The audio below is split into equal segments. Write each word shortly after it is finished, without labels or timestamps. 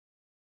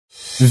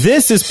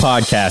This is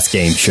Podcast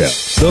Game Show,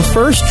 the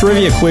first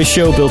trivia quiz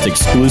show built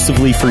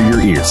exclusively for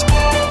your ears.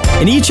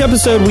 In each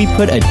episode, we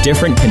put a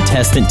different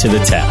contestant to the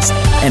test,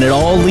 and it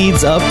all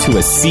leads up to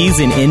a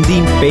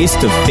season-ending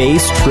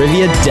face-to-face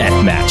trivia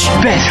deathmatch.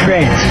 Best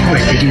friends,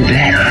 what's to do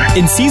better?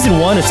 In Season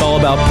 1, it's all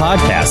about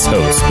podcast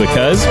hosts,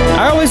 because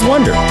I always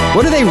wonder,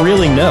 what do they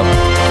really know?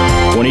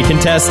 20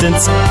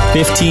 contestants,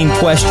 15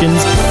 questions,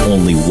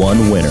 only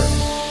one winner.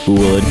 Who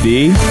will it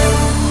be?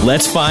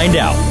 Let's find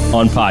out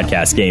on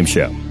Podcast Game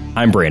Show.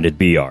 I'm Brandon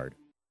Beard.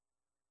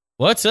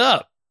 What's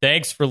up?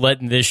 Thanks for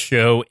letting this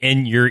show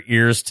in your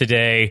ears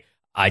today.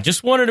 I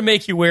just wanted to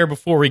make you aware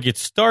before we get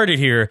started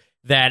here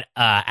that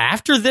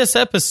after this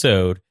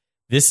episode,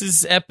 this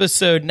is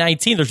episode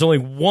 19, there's only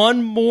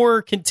one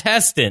more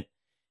contestant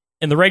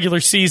in the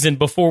regular season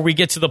before we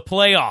get to the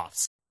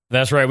playoffs.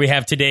 That's right, we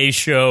have today's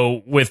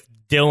show with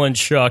Dylan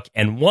Shuck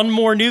and one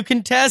more new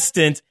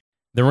contestant.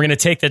 Then we're going to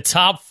take the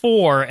top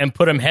four and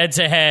put them head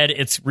to head.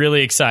 It's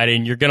really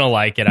exciting. You're going to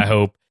like it, I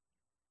hope.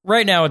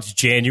 Right now it's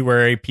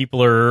January.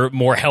 People are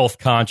more health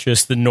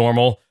conscious than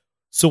normal.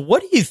 So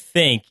what do you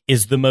think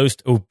is the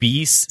most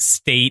obese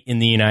state in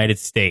the United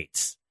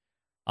States?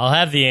 I'll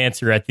have the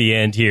answer at the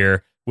end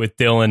here with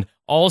Dylan.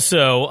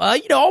 Also,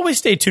 always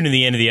stay tuned to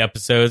the end of the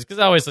episodes because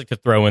I always like to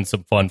throw in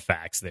some fun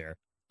facts there.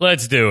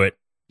 Let's do it.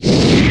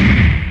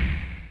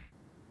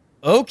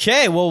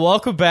 Okay, well,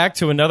 welcome back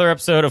to another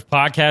episode of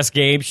Podcast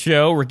Game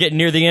Show. We're getting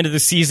near the end of the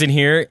season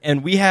here,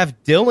 and we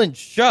have Dylan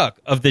Shuck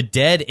of the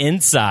Dead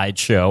Inside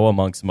Show,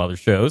 among some other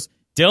shows.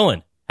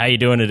 Dylan, how you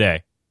doing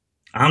today?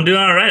 I'm doing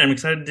all right. I'm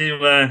excited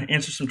to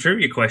answer some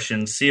trivia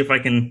questions, see if I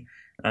can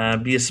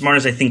be as smart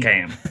as I think I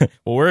am.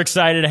 Well, we're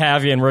excited to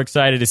have you, and we're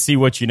excited to see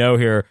what you know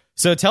here.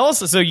 So tell us,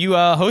 so you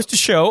host a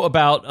show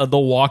about The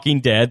Walking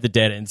Dead, The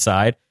Dead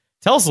Inside.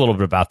 Tell us a little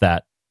bit about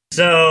that.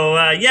 So,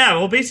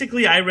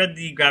 basically, I read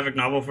the graphic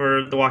novel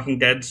for The Walking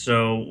Dead,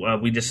 so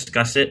we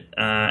discuss it.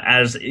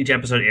 As each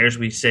episode airs,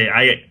 we say,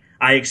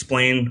 I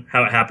explain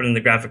how it happened in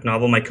the graphic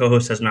novel. My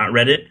co-host has not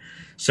read it,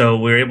 so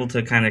we're able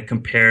to kind of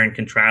compare and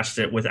contrast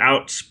it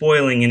without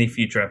spoiling any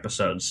future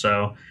episodes.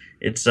 So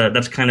it's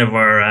that's kind of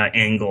our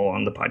angle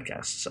on the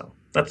podcast. So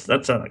that's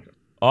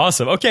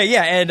awesome. Okay,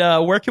 yeah,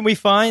 and where can we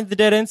find The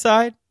Dead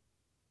Inside?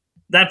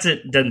 That's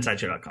at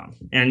deadinsideshow.com.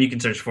 And you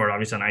can search for it,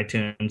 obviously, on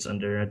iTunes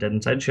under Dead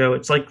Inside Show.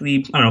 It's like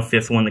the,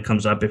 fifth one that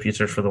comes up if you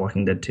search for The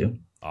Walking Dead 2.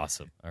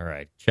 Awesome. All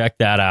right. Check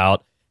that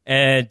out.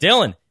 And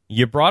Dylan,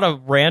 you brought a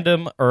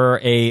random or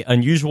a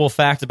unusual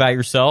fact about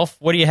yourself.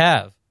 What do you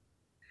have?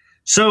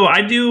 So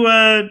I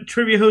do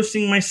trivia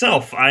hosting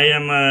myself. I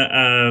am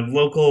a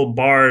local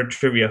bar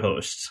trivia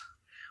host,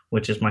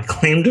 which is my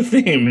claim to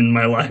fame in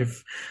my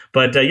life.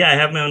 But I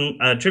have my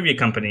own trivia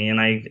company, and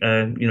I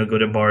go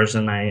to bars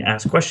and I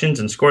ask questions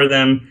and score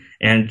them,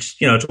 and it's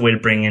a way to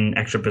bring in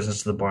extra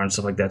business to the bar and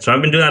stuff like that. So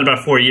I've been doing that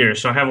about 4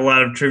 years. So I have a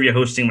lot of trivia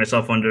hosting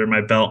myself under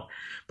my belt.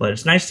 But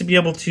it's nice to be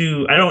able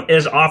to. I don't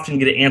as often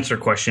get to answer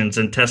questions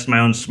and test my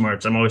own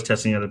smarts. I'm always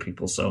testing other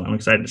people, so I'm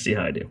excited to see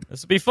how I do.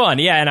 This will be fun,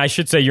 yeah. And I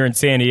should say you're in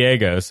San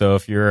Diego, so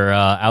if you're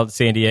out in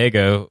San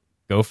Diego,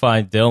 go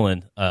find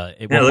Dylan.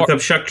 Look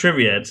up Shuck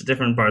Trivia. It's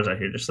different bars out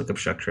here. Just look up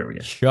Shuck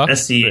Trivia. Shuck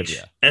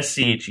Trivia.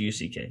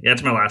 SCHUCK. Yeah,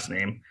 that's my last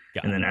name.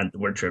 And then add the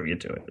word trivia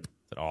to it.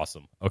 That's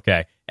awesome.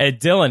 Okay. And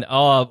Dylan,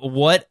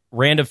 what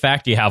random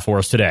fact do you have for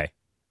us today?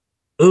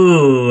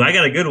 Ooh, I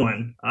got a good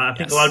one. I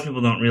think a lot of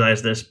people don't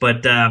realize this,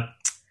 but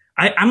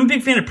I'm a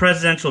big fan of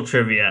presidential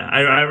trivia.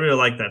 I really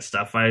like that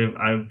stuff.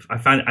 I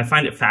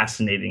find it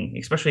fascinating,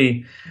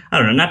 especially,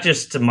 not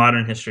just to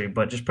modern history,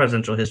 but just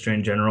presidential history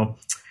in general.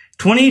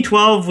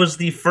 2012 was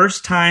the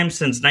first time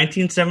since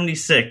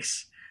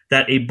 1976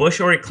 that a Bush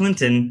or a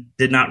Clinton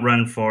did not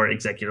run for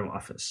executive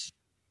office.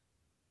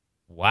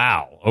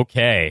 Wow.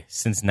 Okay.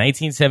 Since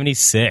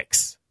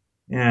 1976.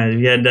 Yeah,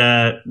 you had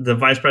the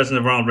vice president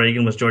of Ronald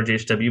Reagan was George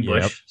H.W.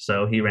 Bush. Yep.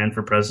 So he ran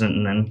for president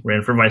and then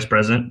ran for vice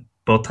president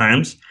both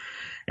times.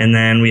 And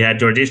then we had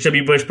George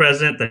H.W. Bush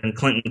president, then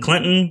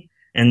Clinton,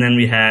 and then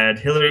we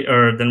had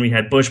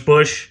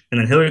Bush, and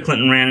then Hillary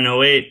Clinton ran in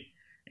 2008.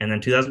 And then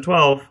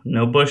 2012,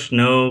 no Bush,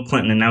 no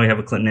Clinton, and now we have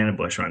a Clinton and a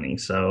Bush running.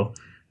 So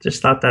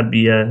just thought that'd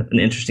be an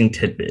interesting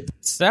tidbit.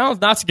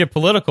 Sounds not to get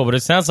political, but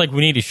it sounds like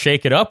we need to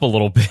shake it up a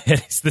little bit.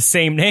 It's the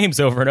same names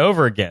over and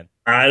over again.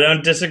 I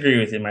don't disagree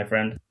with you, my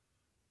friend.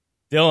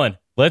 Dylan,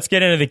 let's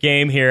get into the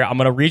game here. I'm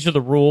going to read you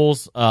the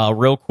rules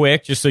real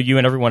quick, just so you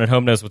and everyone at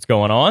home knows what's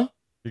going on.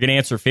 You're going to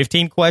answer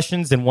 15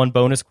 questions and one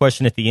bonus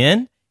question at the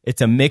end.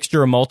 It's a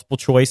mixture of multiple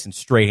choice and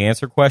straight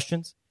answer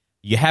questions.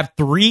 You have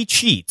 3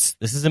 cheats.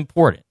 This is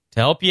important to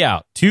help you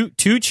out.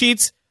 Two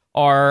cheats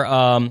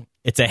are,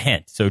 it's a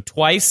hint. So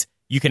twice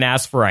you can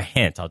ask for a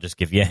hint. I'll just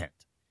give you a hint.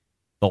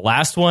 The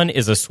last one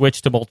is a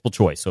switch to multiple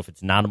choice. So if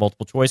it's not a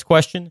multiple choice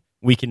question,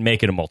 we can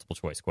make it a multiple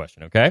choice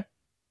question, okay?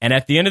 And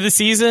at the end of the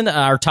season,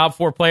 our top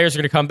 4 players are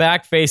going to come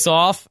back, face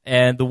off,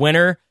 and the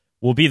winner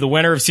will be the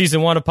winner of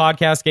Season 1 of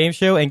Podcast Game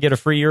Show and get a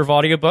free year of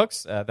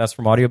audiobooks. That's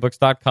from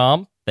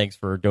audiobooks.com. Thanks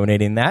for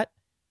donating that.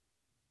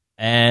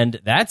 And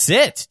that's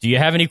it. Do you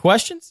have any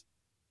questions?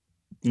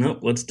 Nope,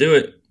 let's do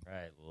it. All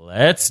right,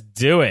 let's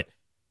do it.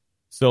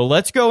 So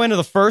let's go into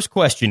the first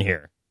question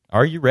here.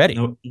 Are you ready?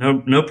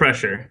 No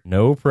pressure.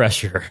 No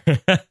pressure.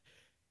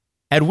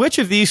 At which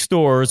of these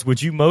stores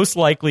would you most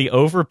likely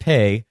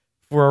overpay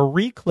for a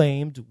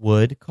reclaimed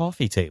wood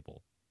coffee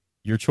table?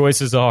 Your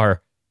choices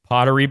are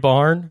Pottery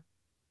Barn,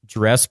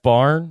 Dress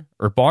Barn,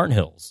 or Barn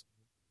Hills.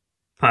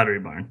 Pottery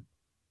Barn.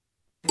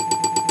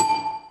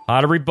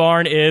 Pottery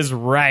Barn is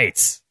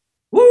right.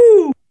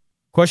 Woo!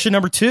 Question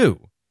number 2.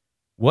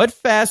 What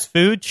fast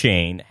food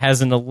chain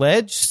has an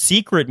alleged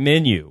secret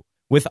menu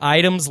with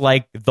items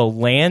like the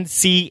Land,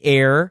 Sea,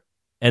 Air,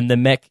 and the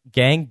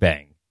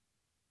McGangbang?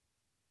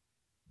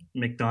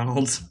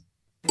 McDonald's.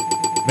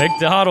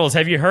 McDonald's.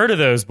 Have you heard of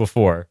those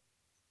before?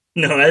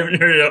 No, I haven't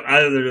heard of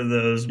either of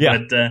those,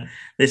 but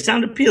they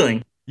sound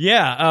appealing.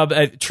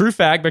 Yeah, true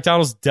fact,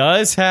 McDonald's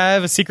does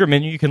have a secret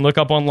menu you can look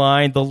up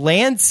online. The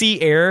Land,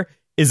 Sea, Air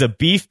is a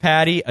beef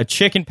patty, a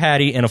chicken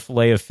patty, and a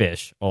filet of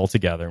fish all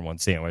together in one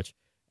sandwich.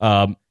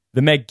 The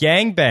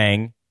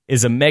McGangbang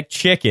is a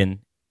McChicken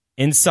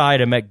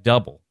inside a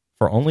McDouble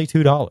for only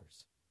 $2.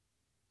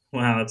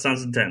 Wow, that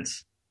sounds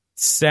intense.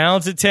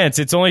 Sounds intense.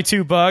 It's only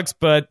 $2,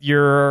 but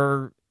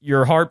your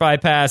heart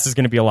bypass is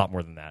going to be a lot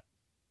more than that.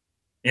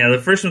 Yeah, the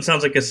first one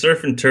sounds like a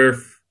surf and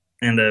turf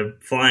and a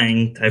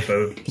flying type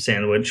of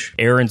sandwich.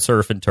 Air and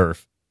surf and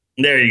turf.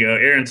 There you go,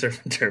 air and surf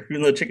and turf.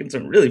 Even though chickens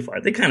don't really fly,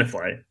 they kind of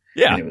fly.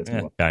 Yeah, Anyways,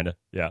 kind of.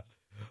 Yeah.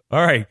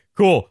 All right,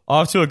 cool.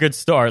 Off to a good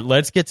start.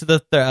 Let's get to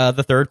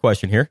the third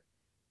question here.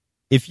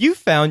 If you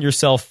found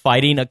yourself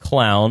fighting a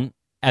clown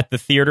at the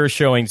theater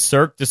showing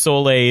Cirque du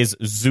Soleil's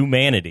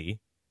Zoomanity,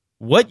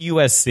 what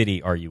U.S.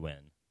 city are you in?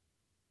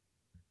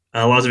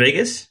 Las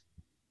Vegas?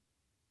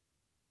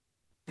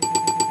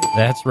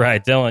 That's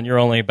right, Dylan. You're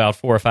only about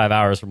 4 or 5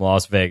 hours from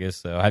Las Vegas.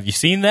 So have you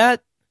seen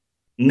that?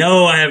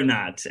 No, I have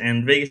not.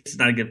 And Vegas is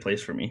not a good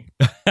place for me.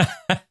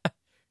 Are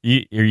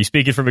you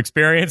speaking from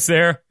experience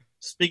there?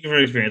 Speaking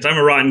from experience, I'm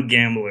a rotten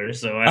gambler,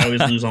 so I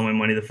always lose all my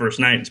money the first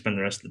night and spend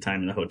the rest of the time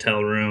in the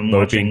hotel room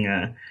watching,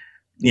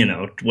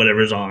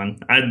 whatever's on.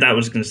 That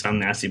was going to sound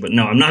nasty, but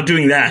no, I'm not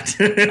doing that.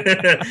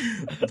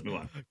 Let's move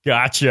on.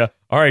 Gotcha.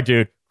 All right,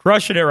 dude.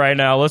 Crushing it right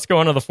now. Let's go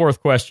on to the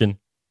fourth question.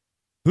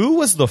 Who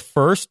was the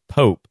first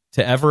pope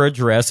to ever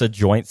address a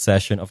joint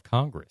session of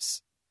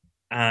Congress?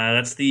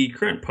 That's the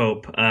current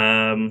pope.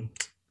 Can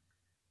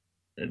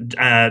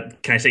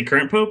I say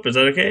current pope? Is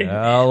that okay?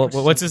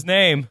 What's his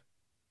name?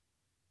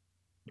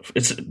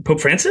 It's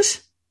Pope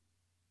Francis?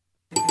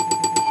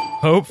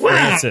 Pope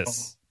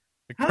Francis.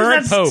 The current How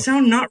does that pope.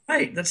 sound not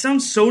right? That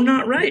sounds so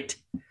not right.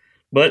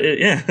 But,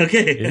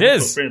 okay. It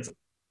is. Pope Francis.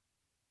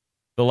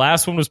 The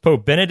last one was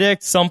Pope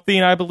Benedict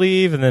something, I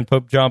believe, and then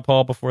Pope John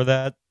Paul before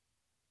that.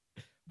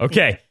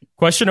 Okay,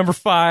 question number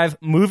 5,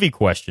 movie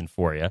question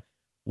for you.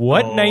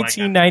 What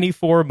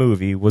 1994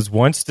 movie was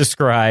once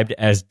described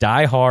as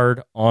Die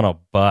Hard on a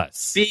bus?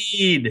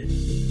 Speed.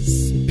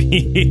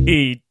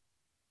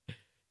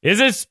 Is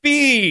it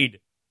Speed?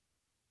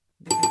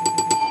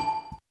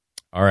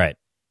 All right.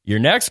 Your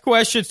next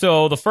question.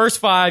 So the first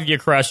 5, you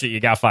crushed it. You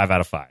got 5 out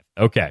of 5.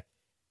 Okay.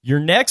 Your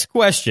next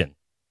question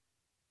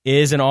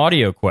is an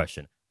audio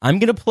question. I'm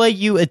going to play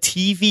you a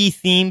TV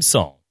theme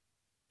song,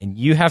 and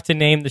you have to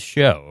name the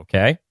show,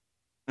 okay?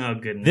 Oh,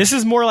 goodness. This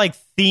is more like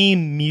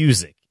theme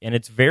music, and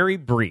it's very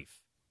brief.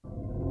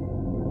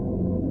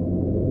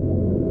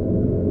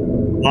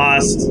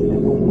 Lost.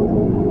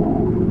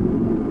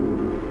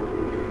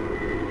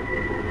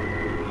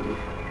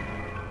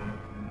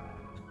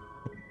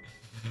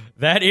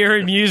 That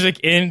eerie music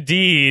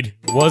indeed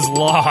was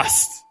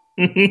Lost.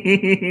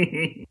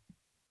 You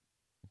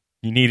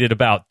needed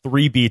about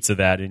 3 beats of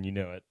that, and you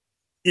know it.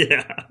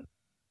 Yeah. All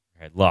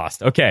right,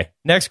 Lost. Okay,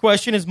 next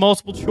question is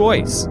multiple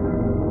choice.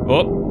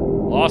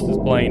 Oh, Lost is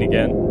playing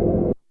again.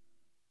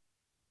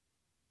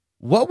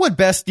 What would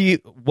best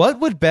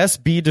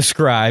be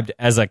described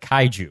as a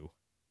kaiju?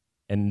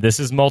 And this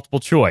is multiple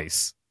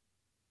choice.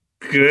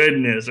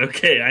 Goodness.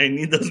 Okay, I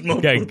need those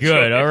multiple Okay,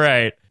 good. choice. All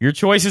right. Your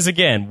choices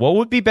again. What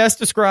would be best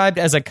described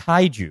as a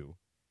kaiju?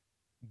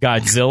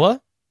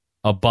 Godzilla,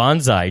 a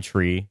bonsai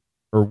tree,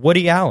 or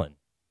Woody Allen?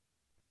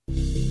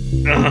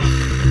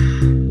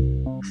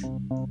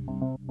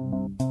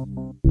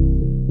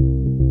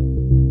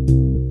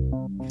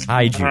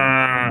 Kaiju.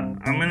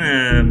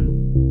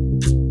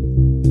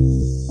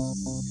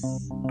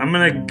 I'm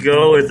gonna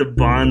go with the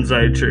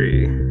bonsai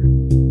tree.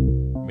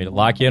 Want me to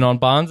lock you in on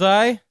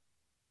bonsai?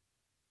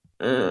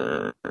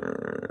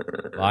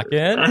 Lock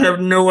in? I have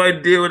no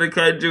idea what a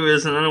kaiju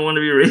is, and I don't want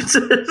to be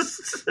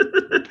racist.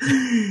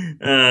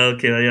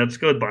 Okay, yeah, let's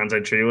go with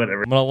bonsai tree,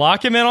 whatever. I'm going to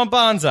lock him in on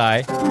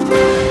bonsai.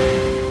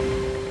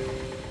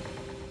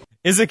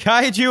 Is a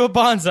kaiju a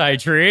bonsai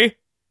tree?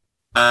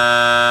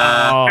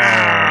 Oh,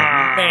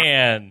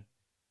 man.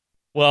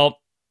 Well,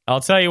 I'll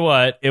tell you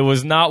what. It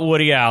was not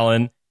Woody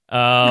Allen.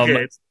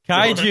 Okay,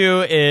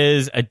 kaiju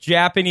is a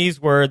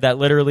Japanese word that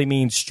literally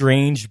means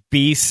strange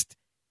beast.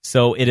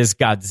 So it is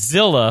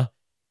Godzilla.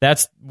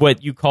 That's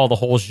what you call the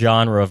whole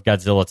genre of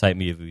Godzilla-type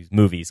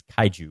movies.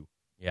 Kaiju.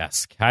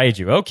 Yes,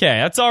 kaiju. Okay,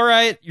 that's all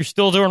right. You're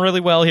still doing really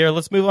well here.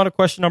 Let's move on to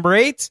question number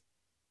 8.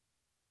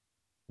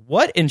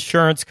 What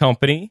insurance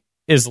company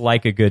is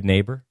like a good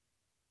neighbor?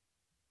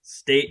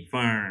 State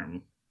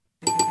Farm.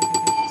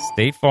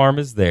 State Farm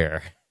is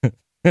there.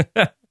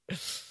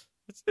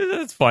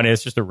 It's funny.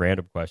 It's just a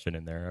random question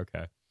in there.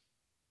 Okay.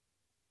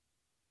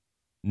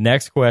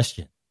 Next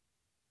question.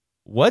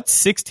 What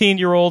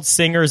 16-year-old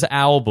singer's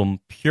album,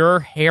 Pure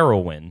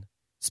Heroine,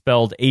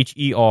 spelled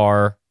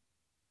Heroine,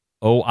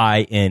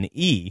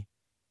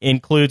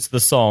 includes the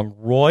song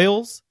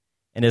Royals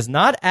and is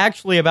not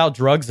actually about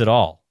drugs at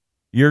all?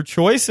 Your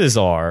choices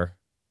are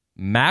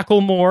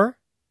Macklemore,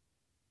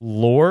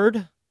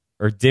 Lorde,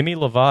 or Demi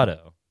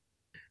Lovato.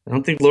 I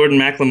don't think Lorde and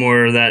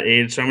Macklemore are that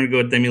age, so I'm going to go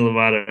with Demi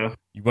Lovato.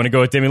 You want to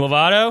go with Demi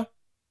Lovato?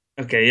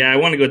 Okay, yeah, I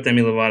want to go with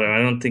Demi Lovato.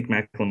 I don't think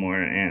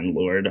Macklemore and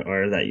Lorde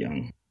are that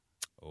young.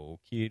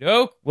 Okie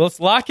doke. Well,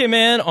 let's lock him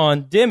in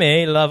on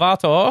Demi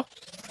Lovato.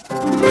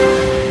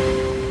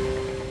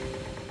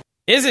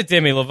 Is it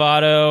Demi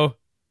Lovato?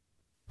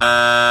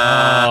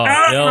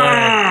 Dylan.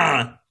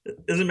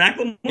 Is it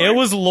Macklemore? It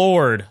was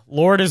Lorde.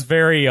 Lorde is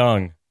very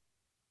young.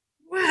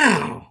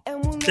 Wow.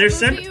 Lorde is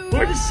 17.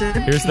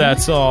 Here's that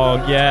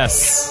song.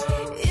 Yes.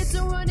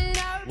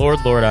 Lorde,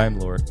 Lorde, I am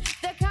Lorde.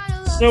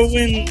 So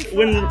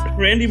when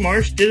Randy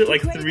Marsh did it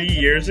like 3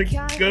 years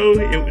ago,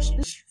 it was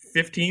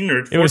 15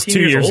 or 14 It was 2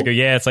 years old? ago.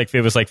 Yeah,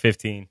 it was like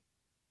 15.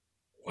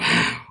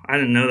 Wow, I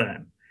didn't know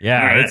that.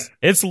 Yeah, Right.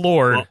 it's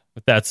Lorde Well,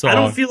 with that song. I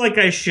don't feel like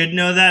I should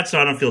know that, so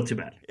I don't feel too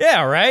bad.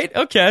 Yeah, right?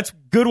 Okay, that's a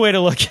good way to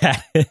look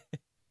at it.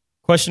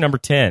 Question number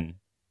 10.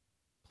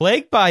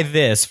 Plagued by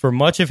this for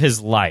much of his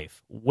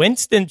life,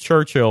 Winston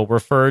Churchill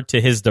referred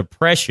to his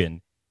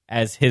depression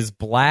as his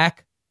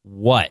black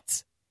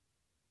what?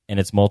 And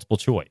it's multiple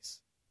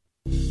choice.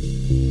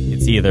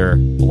 It's either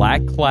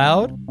black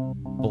cloud,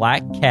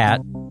 black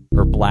cat,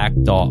 or black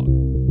dog.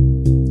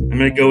 I'm going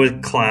to go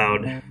with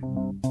Cloud.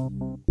 I'm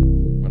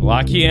going to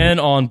lock you in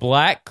on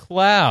black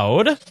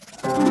cloud.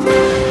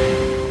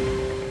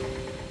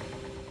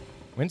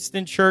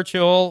 Winston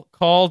Churchill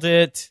called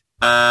it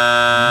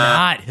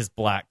not his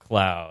black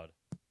cloud.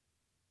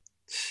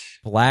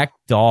 Black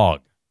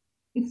dog.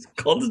 It's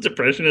called the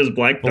depression as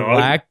Black Dog.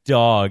 Black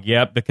dog,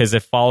 yep, because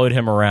it followed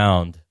him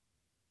around.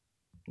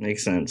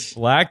 Makes sense.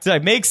 Black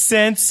dog makes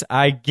sense.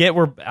 I get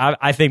where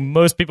I think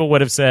most people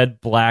would have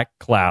said black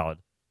cloud.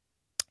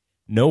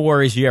 No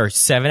worries, you are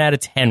 7 out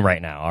of 10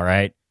 right now, all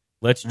right?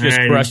 Let's just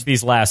crush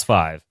these last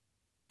 5.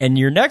 And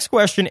your next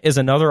question is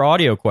another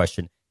audio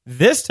question.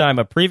 This time,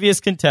 a previous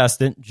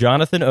contestant,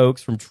 Jonathan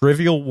Oakes from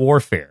Trivial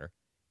Warfare,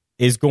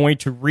 is going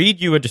to read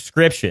you a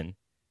description,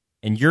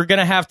 and you're going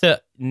to have to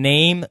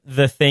name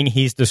the thing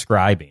he's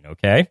describing,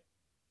 okay?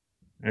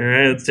 All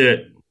right, let's do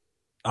it.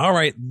 All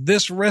right,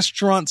 this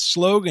restaurant's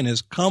slogan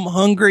is "Come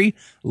hungry,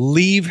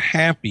 leave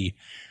happy."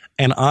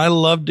 And I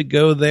love to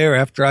go there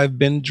after I've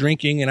been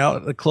drinking and out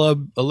at the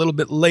club a little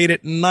bit late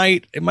at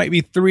night. It might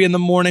be 3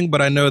 a.m,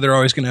 but I know they're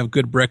always going to have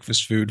good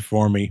breakfast food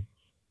for me.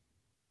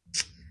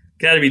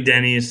 Gotta be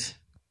Denny's.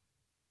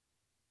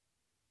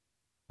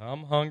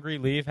 Come hungry,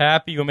 leave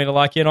happy. You want me to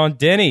lock in on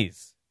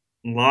Denny's?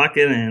 Lock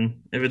it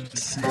in. If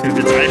it's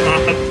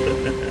IHOP,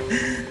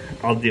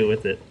 I'll deal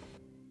with it.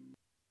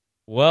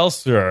 Well,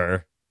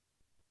 sir,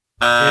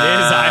 it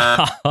is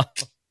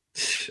IHOP.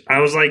 I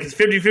was like, it's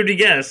 50-50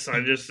 guess.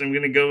 I'm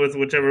going to go with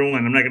whichever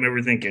one. I'm not going to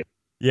overthink it.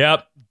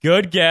 Yep,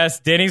 good guess.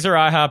 Denny's or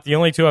IHOP, the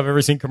only two I've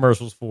ever seen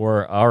commercials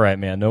for. All right,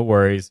 man, no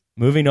worries.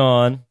 Moving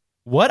on.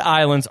 What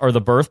islands are the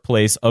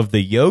birthplace of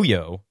the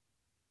yo-yo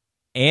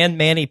and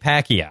Manny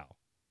Pacquiao?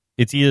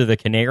 It's either the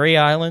Canary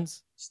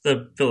Islands. It's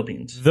the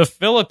Philippines. The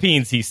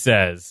Philippines, he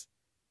says.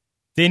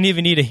 Didn't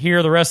even need to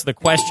hear the rest of the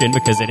question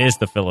because it is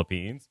the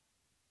Philippines.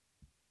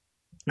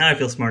 Now I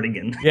feel smart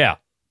again. Yeah.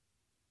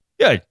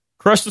 Good.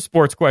 Crush the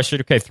sports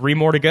question. Okay, 3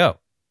 more to go.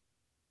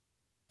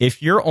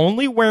 If you're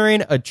only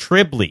wearing a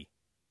Tribly,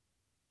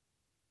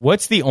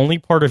 what's the only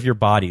part of your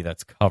body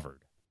that's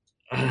covered?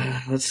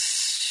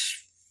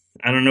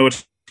 I don't know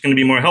what's going to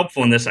be more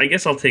helpful in this. I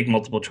guess I'll take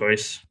multiple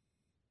choice.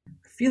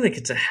 I feel like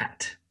it's a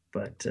hat,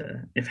 but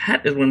if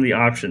hat is one of the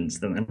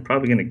options, then I'm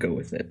probably going to go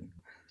with it.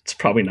 It's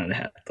probably not a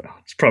hat, though.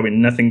 It's probably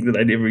nothing that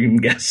I'd ever even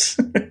guess.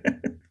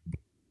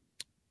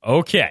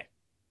 Okay.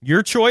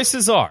 Your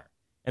choices are,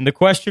 and the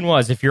question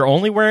was, if you're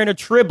only wearing a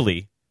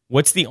Tribly,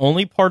 what's the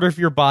only part of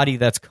your body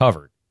that's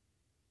covered?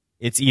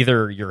 It's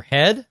either your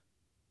head,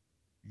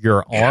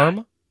 your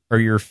arm, or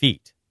your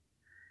feet.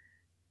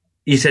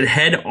 You said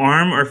head,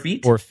 arm, or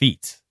feet? Or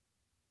feet.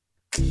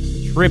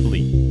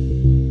 Tribly.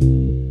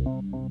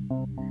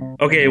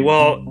 Okay,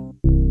 well,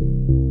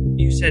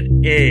 you said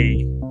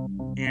A,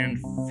 and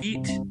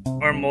feet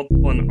are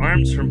multiple and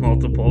arms are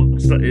multiple,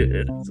 so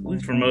at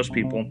least for most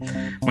people.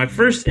 My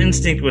first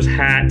instinct was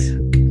hat.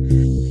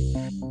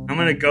 I'm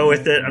going to go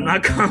with it. I'm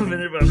not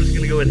confident, but I'm just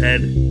going to go with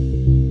head.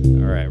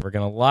 All right, we're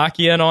going to lock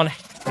you in on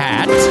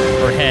hat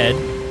or head.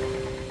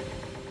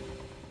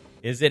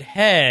 Is it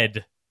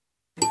head?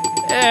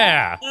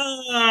 Yeah.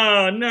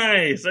 Oh,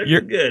 nice. I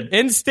feel good.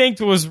 Instinct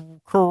was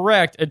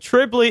correct. A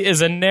Tribly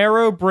is a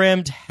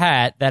narrow-brimmed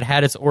hat that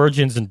had its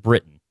origins in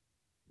Britain.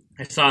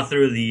 I saw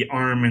through the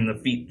arm and the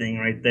feet thing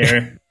right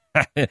there.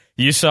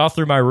 You saw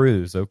through my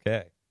ruse.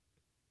 Okay.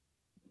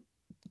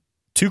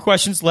 2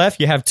 questions left.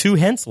 You have 2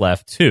 hints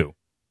left, too.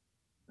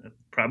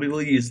 Probably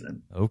will use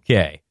them.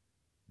 Okay.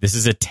 This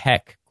is a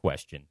tech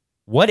question.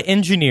 What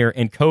engineer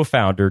and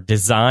co-founder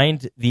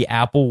designed the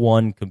Apple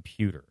I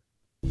computer?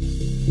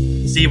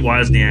 Steve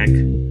Wozniak.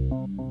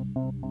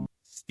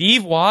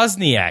 Steve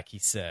Wozniak, he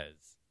says.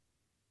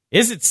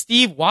 Is it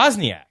Steve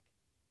Wozniak?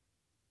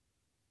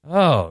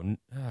 Oh.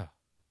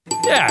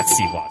 Yeah, it's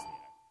Steve Wozniak.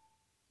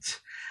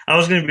 I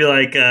was going to be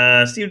like,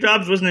 Steve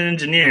Jobs wasn't an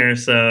engineer,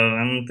 so I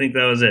don't think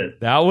that was it.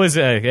 That was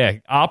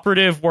a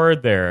operative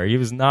word there. He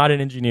was not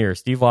an engineer.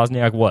 Steve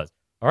Wozniak was.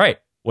 All right.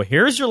 Well,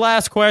 here's your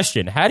last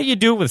question. How do you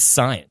do with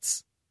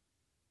science?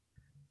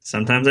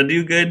 Sometimes I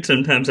do good.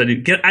 Sometimes I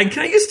do. Can I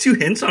use 2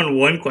 hints on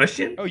one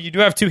question? Oh, you do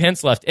have 2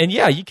 hints left. And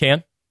yeah, you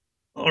can.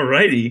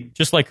 Alrighty.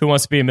 Just like Who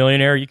Wants to Be a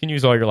Millionaire, you can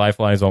use all your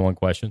lifelines on one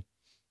question.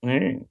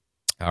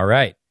 All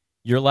right.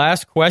 Your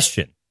last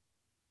question.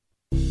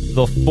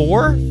 The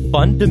 4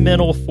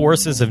 fundamental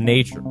forces of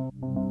nature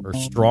are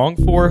strong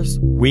force,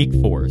 weak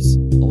force,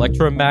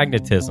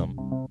 electromagnetism,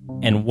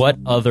 and what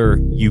other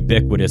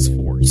ubiquitous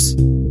force?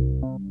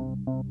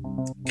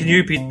 Can you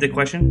repeat the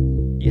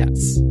question?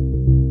 Yes.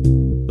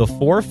 The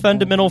 4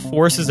 fundamental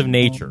forces of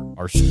nature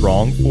are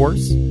strong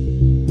force,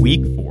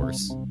 weak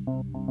force,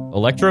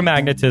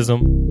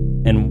 electromagnetism,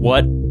 and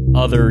what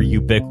other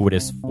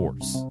ubiquitous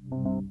force?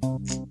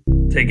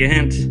 Take a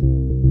hint.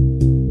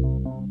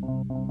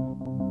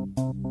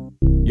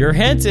 Your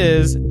hint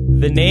is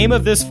the name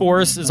of this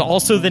force is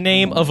also the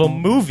name of a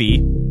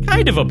movie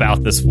kind of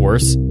about this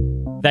force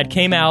that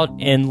came out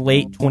in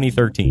late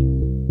 2013.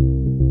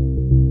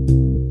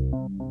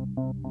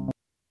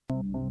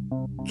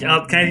 Can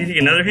I take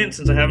another hint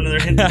since I have another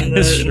hint? In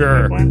the,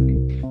 Sure.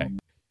 In the Okay.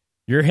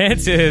 Your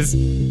hint is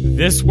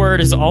this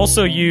word is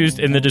also used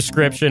in the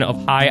description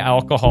of high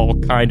alcohol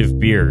kind of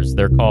beers.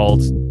 They're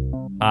called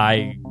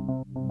high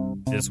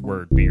this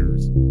word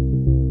beers.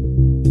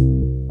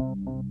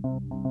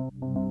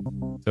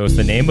 So it's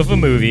the name of a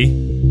movie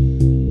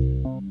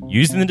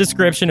used in the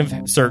description of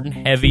certain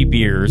heavy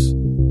beers.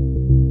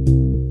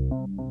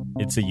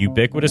 It's a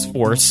ubiquitous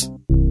force.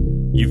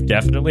 You've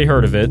definitely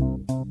heard of it.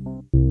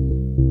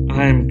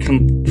 I'm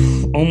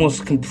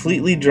almost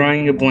completely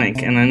drawing a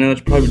blank, and I know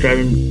it's probably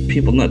driving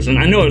people nuts. And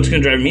I know it's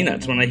going to drive me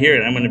nuts when I hear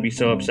it. I'm going to be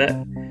so upset.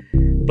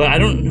 But I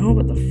don't know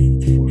about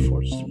the 4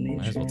 forces of nature.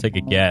 Might as well take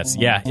a guess.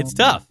 Yeah, it's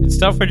tough. It's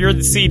tough when you're in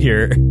the seat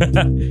here.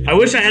 I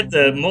wish I had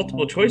the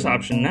multiple choice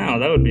option now.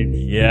 That would be...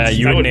 Yeah,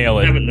 you would nail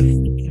it. Have it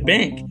in the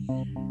bank.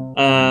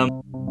 I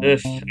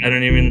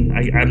don't even...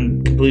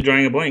 I'm completely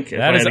drawing a blank.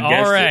 That is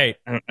all right.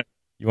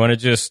 You want to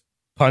just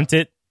punt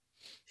it?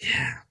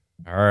 Yeah.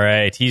 All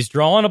right. He's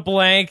drawing a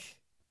blank.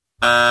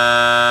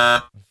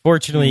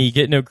 Unfortunately, you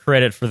get no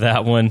credit for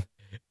that one.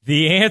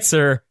 The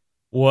answer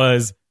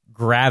was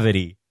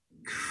gravity.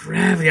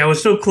 Gravity. I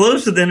was so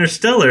close to the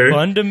Interstellar.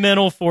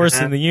 Fundamental force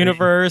in the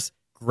universe.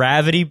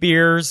 Gravity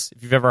beers.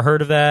 If you've ever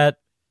heard of that.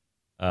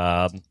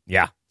 Yeah,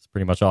 that's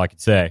pretty much all I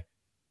could say.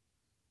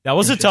 That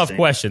was a tough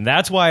question.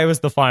 That's why it was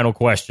the final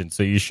question.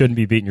 So you shouldn't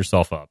be beating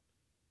yourself up.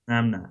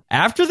 I'm not.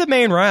 After the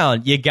main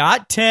round, you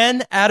got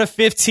 10 out of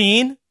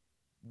 15.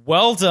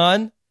 Well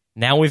done.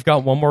 Now we've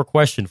got one more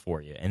question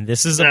for you. And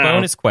this is a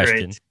bonus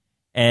question. Great.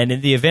 And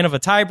in the event of a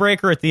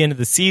tiebreaker at the end of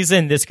the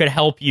season, this could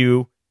help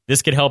you.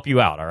 This could help you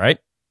out, all right?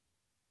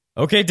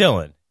 Okay,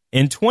 Dylan.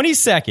 In 20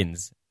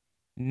 seconds,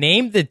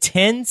 name the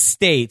 10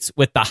 states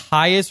with the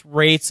highest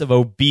rates of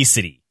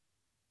obesity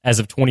as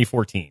of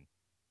 2014.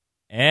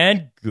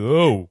 And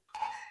go.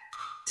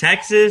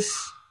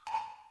 Texas,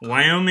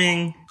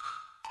 Wyoming,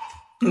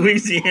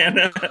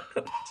 Louisiana,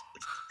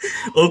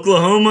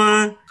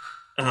 Oklahoma,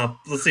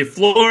 let's say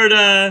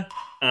Florida,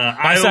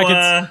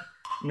 Iowa,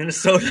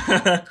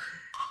 Minnesota,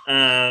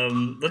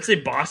 let's say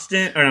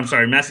Boston, or I'm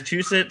sorry,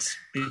 Massachusetts,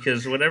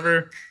 because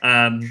whatever.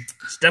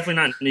 It's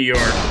definitely not New York.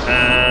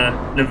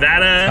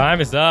 Nevada. Time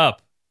is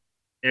up.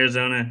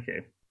 Arizona.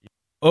 Okay.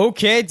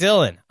 Okay,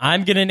 Dylan.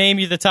 I'm going to name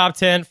you the top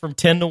 10 from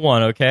 10 to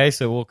 1, okay?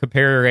 So we'll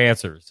compare your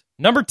answers.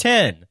 Number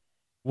 10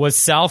 was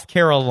South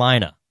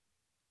Carolina.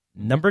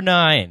 Number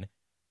 9,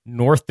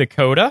 North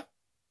Dakota,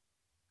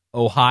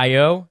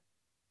 Ohio,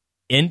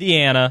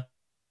 Indiana,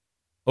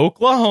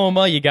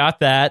 Oklahoma, you got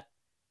that.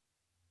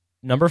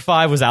 Number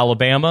 5 was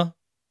Alabama,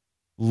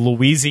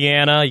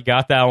 Louisiana, you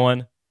got that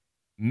one.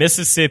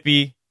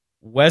 Mississippi,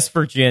 West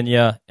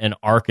Virginia, and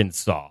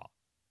Arkansas.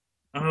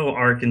 Oh,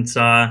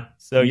 Arkansas.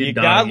 So you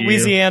got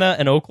Louisiana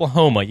and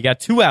Oklahoma. You got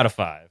 2 out of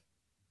 5.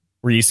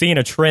 Were you seeing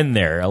a trend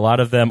there? A lot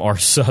of them are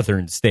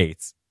southern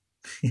states.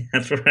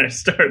 That's where I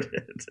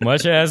started.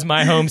 Much as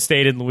my home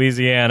state in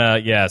Louisiana,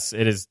 yes,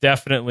 it is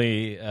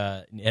definitely,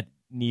 it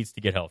needs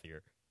to get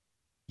healthier.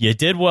 You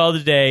did well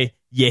today.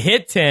 You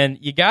hit 10.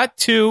 You got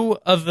 2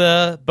 of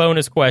the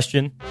bonus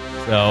question.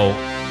 So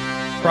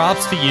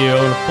props to you.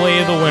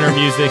 Play the winner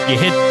music. You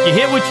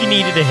hit what you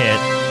needed to hit.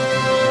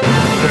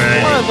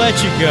 Before I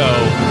let you go,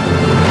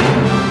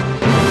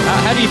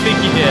 how do you think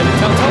you did?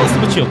 Tell us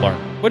what you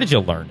learned. What did you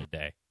learn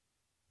today?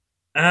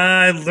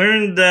 I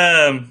learned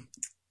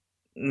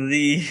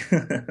the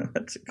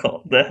what's it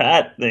called? The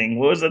hat thing.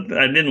 What was it?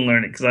 I didn't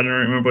learn it because I don't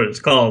remember what it's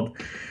called.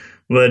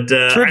 But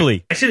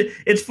Tribly. I should.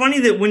 It's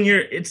funny that when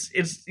you're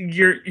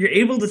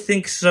able to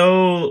think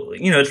so.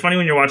 It's funny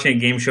when you're watching a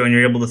game show and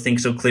you're able to think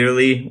so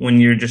clearly when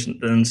you're just.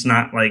 And it's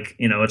not like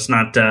it's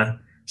not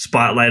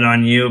spotlight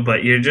on you,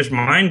 but your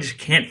mind just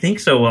can't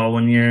think so well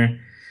when you're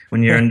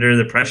under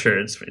the pressure.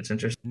 It's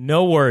interesting.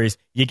 No worries.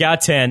 You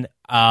got 10.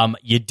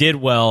 You did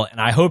well,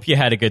 and I hope you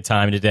had a good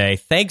time today.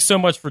 Thanks so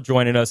much for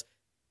joining us,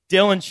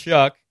 Dylan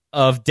Shuck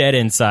of Dead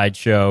Inside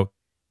Show.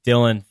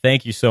 Dylan,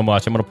 thank you so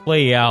much. I'm going to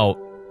play you out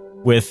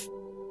with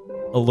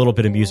a little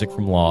bit of music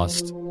from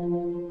Lost.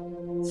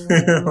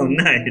 Oh,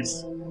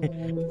 nice.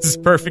 This is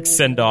perfect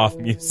send-off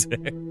music.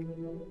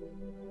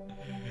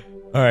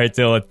 All right,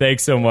 Dylan,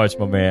 thanks so much,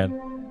 my man.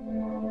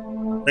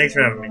 Thanks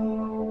for having me.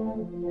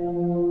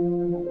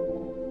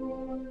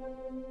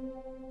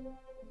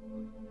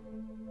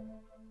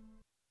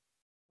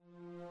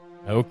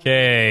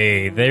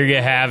 Okay, there you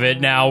have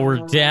it. Now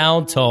we're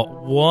down to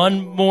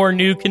one more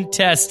new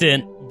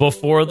contestant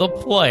before the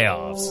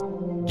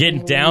playoffs.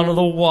 Getting down to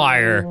the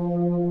wire.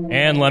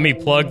 And let me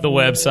plug the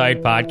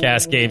website,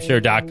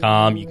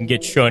 podcastgameshow.com. You can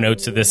get show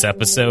notes of this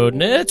episode,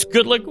 and it's a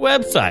good-looking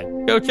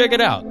website. Go check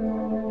it out.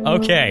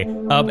 Okay,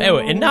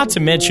 anyway, and not to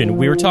mention,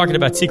 we were talking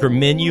about secret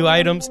menu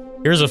items.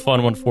 Here's a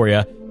fun one for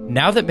you.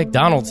 Now that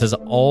McDonald's has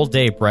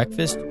all-day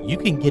breakfast, you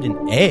can get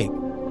an egg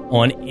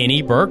on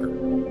any burger.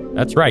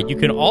 That's right. You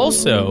can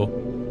also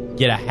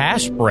get a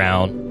hash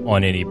brown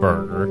on any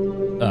burger.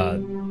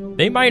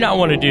 They might not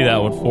want to do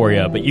that one for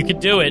you, but you could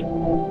do it.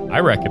 I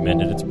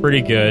recommend it. It's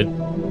pretty good.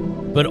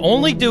 But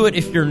only do it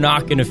if you're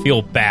not going to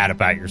feel bad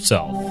about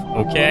yourself,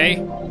 okay?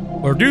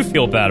 Or do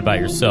feel bad about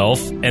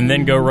yourself, and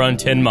then go run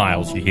 10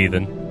 miles, you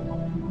heathen.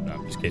 No,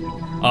 I'm just kidding.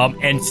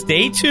 And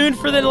stay tuned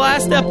for the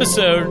last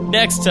episode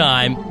next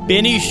time.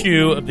 Benny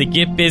Shu of the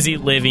Get Busy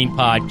Living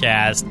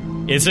podcast.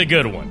 It's a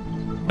good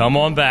one. Come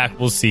on back.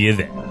 We'll see you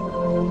then.